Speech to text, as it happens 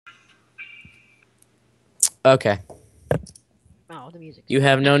Okay. Oh, the music's You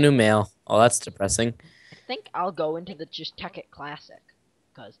have no new mail. Oh, that's depressing. I think I'll go into the just Tech It Classic,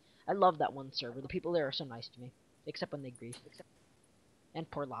 because I love that one server. The people there are so nice to me, except when they grief. And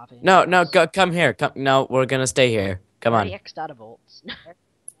poor Lava, of No, no, course. come here. Come. No, we're gonna stay here. I Come already on. X'd out of Volts,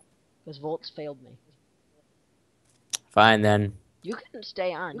 because Volts failed me. Fine then. You can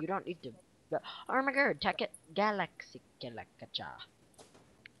stay on. You don't need to. Oh my god, Tech It Galaxy Galakacha.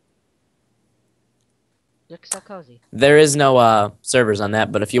 Looks so cozy. There is no servers on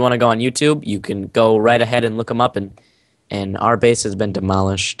that, but if you want to go on YouTube, you can go right ahead and look them up. And our base has been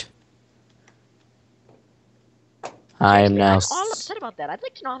demolished. I am Seriously, now. I'm all upset about that. I'd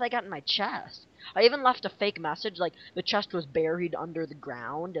like to know how they got in my chest. I even left a fake message, like the chest was buried under the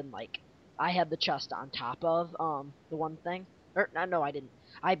ground, and like I had the chest on top of the one thing. Or no, I didn't.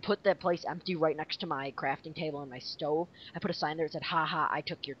 I put that place empty right next to my crafting table and my stove. I put a sign there that said, "Ha ha, I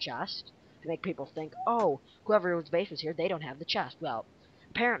took your chest," to make people think, oh, whoever's base was here, they don't have the chest. Well,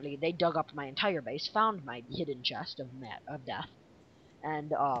 apparently they dug up my entire base, found my hidden chest of death,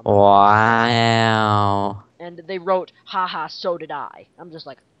 and Wow. they wrote, haha, so did I. I'm just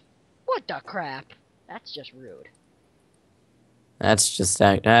like, what the crap? That's just rude. That's just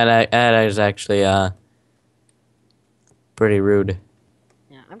that is actually pretty rude.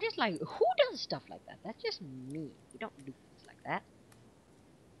 Yeah, I'm just like, who does stuff like that? That's just mean. You don't do things like that.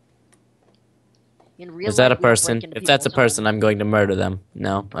 In real Is that life, a we don't break person? into If that's a people's person, homes. I'm going to murder them. We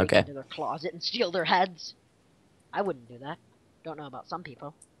No? don't break Okay. into their closet and steal their heads. I wouldn't do that. Don't know about some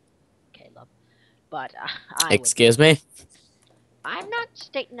people, Caleb, but I would. Excuse me? I'm not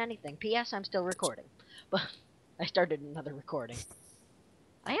stating anything. P.S. I'm still recording, but I started another recording.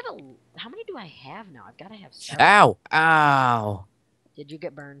 I have a. How many do I have now? I've got to have several. Ow! Ow! Did you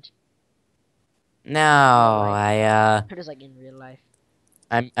get burned? No, In real life? I Or just like in real life?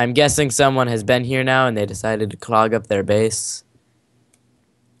 I'm guessing someone has been here now and they decided to clog up their base.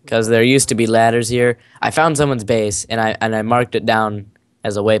 Because there used to be ladders here. I found someone's base and I marked it down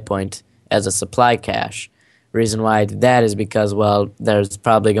as a waypoint as a supply cache. Reason why I did that is because, well, there's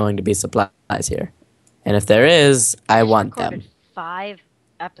probably going to be supplies here. And if there is, I I just want recorded them. 5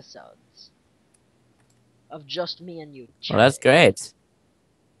 episodes of just me and you Well, that's chatting. great.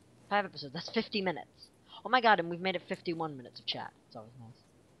 5 episodes. That's 50 minutes. Oh my god, and we've made it 51 minutes of chat. It's always nice.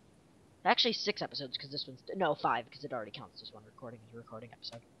 Actually, 6 episodes because this one's no 5 because it already counts as one recording as a recording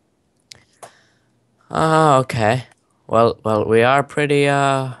episode. Oh, okay. Well, we are pretty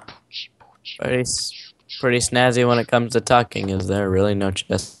pretty pretty snazzy when it comes to talking. Is there really no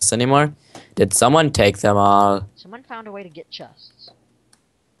chests anymore? Did someone take them all? Someone found a way to get chests.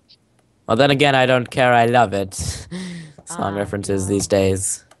 Well, then again, I don't care. I love it. Song I references these know.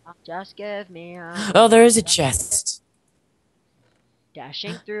 days. Just give me a Oh, there is a moment. chest.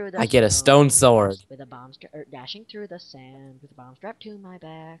 Dashing through the I get a snow stone sword. with a dashing through the sand with a bomb strapped to my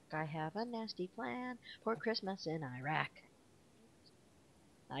back. I have a nasty plan for Christmas in Iraq.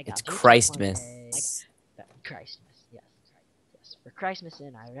 I It's got through checkpoint A. Christmas. Christmas, yes, yes. For Christmas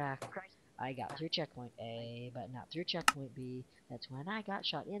in Iraq, I got through checkpoint A, but not through checkpoint B. That's when I got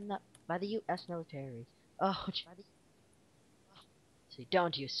shot in the by the U.S. military. Oh, see,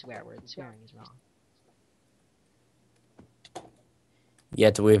 don't use swear words. Swearing is wrong.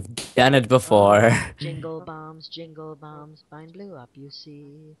 Yet we've done it Oh, before. jingle bombs, mine blew up, you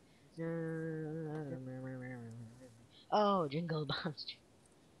see. Oh, jingle bombs.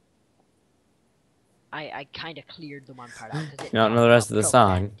 I kind of cleared the one part out because it You don't know talked the rest about of the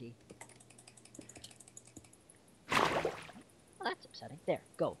song. profanity. Well, that's upsetting. There,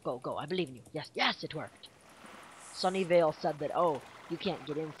 go, go, go. I believe in you. Yes, yes, it worked. Sunnyvale said that, oh, you can't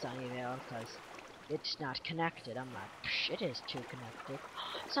get in Sunnyvale because it's not connected. I'm like, psh, it is too connected.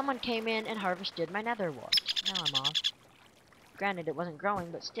 Someone came in and harvested my nether wart. Now I'm off. Granted, it wasn't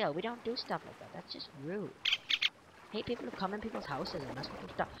growing, but still, we don't do stuff like that. That's just rude. Hate people who come in people's houses and mess with their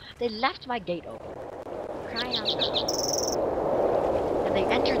stuff. They left my gate open. Crying out loud. And they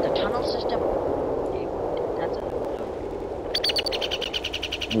entered the tunnel system. That's a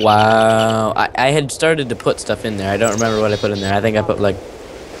Wow. I had started to put stuff in there. I don't remember what I put in there. I think I put like...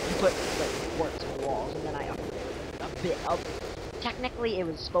 You put like warts in the walls, and then I upgraded a bit of. Technically, it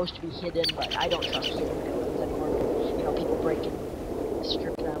was supposed to be hidden, but I don't trust hidden buildings anymore. You know, people break and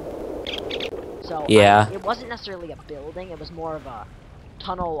strip them. So Yeah. it wasn't necessarily a building. It was more of a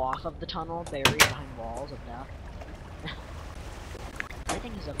tunnel off of the tunnel, buried behind walls of death.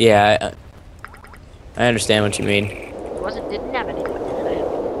 Everything is a. Yeah, I understand what you mean. It wasn't. Didn't have anything.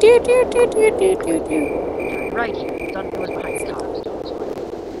 Right here. It was behind cobblestones. So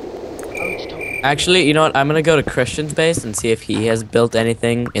I was just hoping. Actually, you know what? I'm gonna go to Christian's base and see if he has built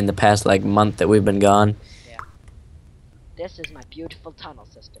anything in the past like month that we've been gone. Yeah. This is my beautiful tunnel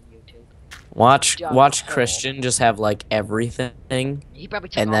system, YouTube. Watch Dug a hole. Christian just have like everything, He probably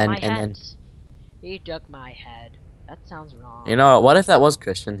took and all then my and then heads. He took my head. That sounds wrong. you know what if that was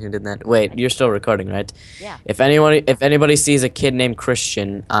Christian who did that? Wait, you're still recording, right? Yeah. If anybody sees a kid named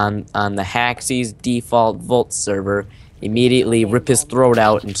Christian on the Haxies default Volt server, immediately rip his throat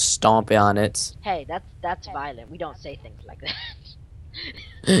out and stomp on it. Hey, that's violent. We don't say things like that.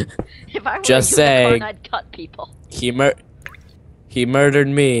 If I were Just a unicorn, saying. I'd cut people. He murdered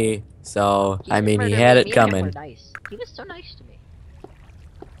me, so He I didn't mean he murder had me. it Me and him were coming. nice. He was so nice to me.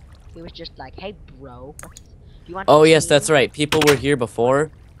 He was just like, "Hey, bro, do you want?" Oh to yes, team?" that's right. People were here before.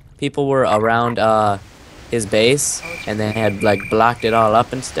 People were around his base, and they had like blocked it all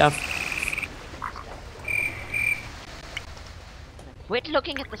up and stuff. Quit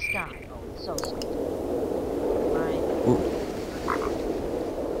looking at the sky. Oh, it's so stupid. Ooh.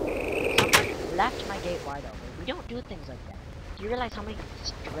 Someone left my gate wide open. We don't do things like that. Do you realize how many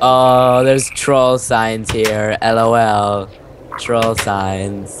stray Oh, there's troll signs here. LOL. Troll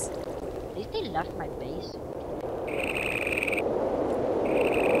signs. At least they left my base.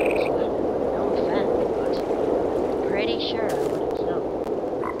 No offense, but pretty sure I would have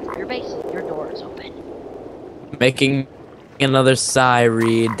killed. Your base, your door is open. Making another sigh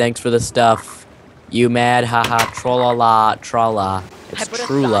read. Thanks for the stuff. You mad? Haha. Trollala. Trolla. It's I put a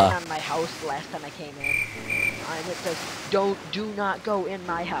Trula. sign on my house the last time I came in, and it says, do not go in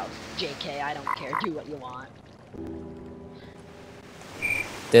my house. JK, I don't care. Do what you want.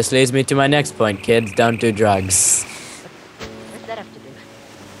 This leads me to my next point, kids. Don't do drugs. What does that have to do?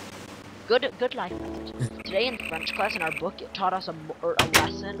 Good life message. Today in French class in our book, it taught us a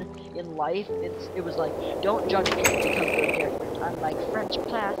lesson in life. It was like, don't judge people because they're different. I'm like, French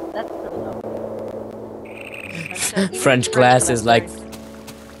class, that's so French class is like...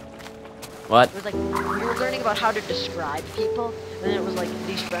 What? It was like, we were learning about how to describe people, and it was like,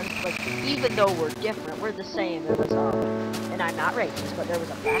 these friends, like, even though we're different, we're the same. There was, and I'm not racist, but there was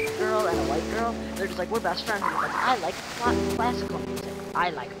a black girl and a white girl. They're just like, we're best friends. And like, I like classical music.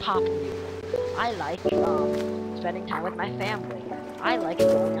 I like pop music. I like, spending time with my family. I like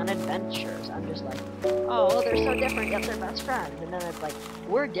going on adventures. I'm just like, oh, they're so different, yet they're best friends. And then it's like,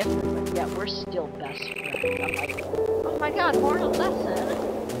 we're different, but yet we're still best friends. I'm like, oh my god, moral lesson.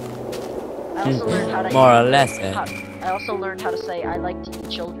 I also learned how to Moral lesson. I also learned how to say I like to eat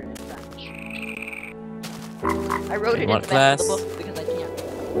children in French. I wrote it in What the back of the class? book because I can't.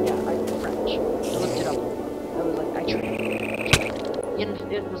 Yeah, I French. I looked it up. I was like, I tried.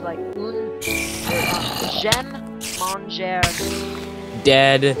 It was like j'aime manger.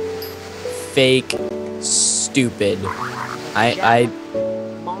 Dead. Fake. Stupid. I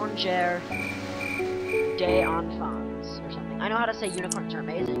manger des enfants or something. I know how to say unicorns are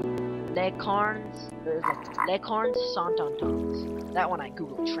amazing. Les corns, there's like les corns sont entends. That one I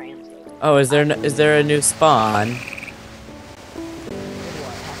Google Translate. Oh, is there a new spawn?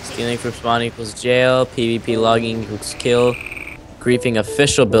 Stealing from spawn equals jail. PvP logging equals kill. Griefing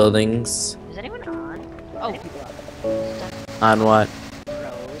official buildings. Is anyone on? Oh, people are. On what?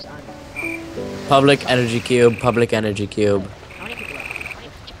 Bros on. Public energy cube. Public energy cube. How many people are? How many?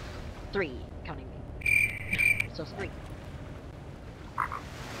 3, counting me. So 3.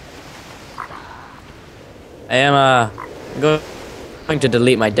 I am going to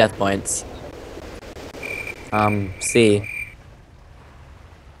delete my death points. C.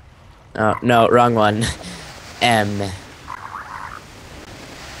 Oh no, wrong one. M.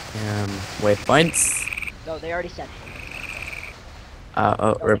 Waypoints. Oh, they already said.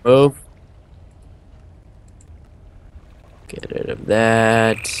 Remove. Get rid of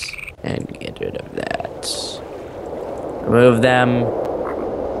that. And get rid of that. Remove them.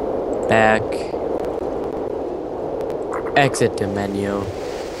 Back. Exit to menu.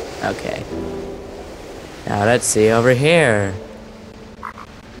 Okay. Now let's see over here.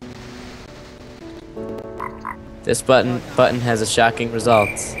 This button has a shocking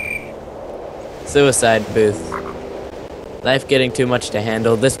result. Suicide booth. Life getting too much to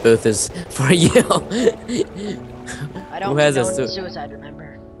handle. This booth is for you. I don't Who has a condone suicide,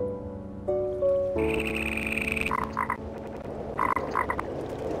 remember?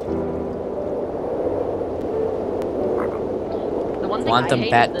 The one thing Quantum I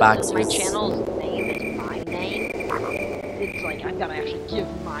hate bat is that since my boxes. channel's name is my name, it's like I've gotta actually give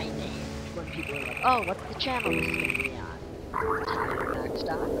my name when people are like, oh, what's the channel this is gonna be on?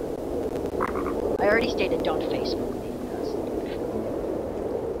 Backstop. I already stated don't Facebook me.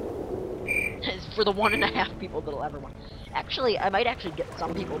 It's for the 1.5 people that'll ever watch. Actually, I might actually get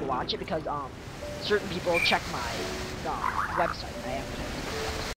some people to watch it because certain people check my website.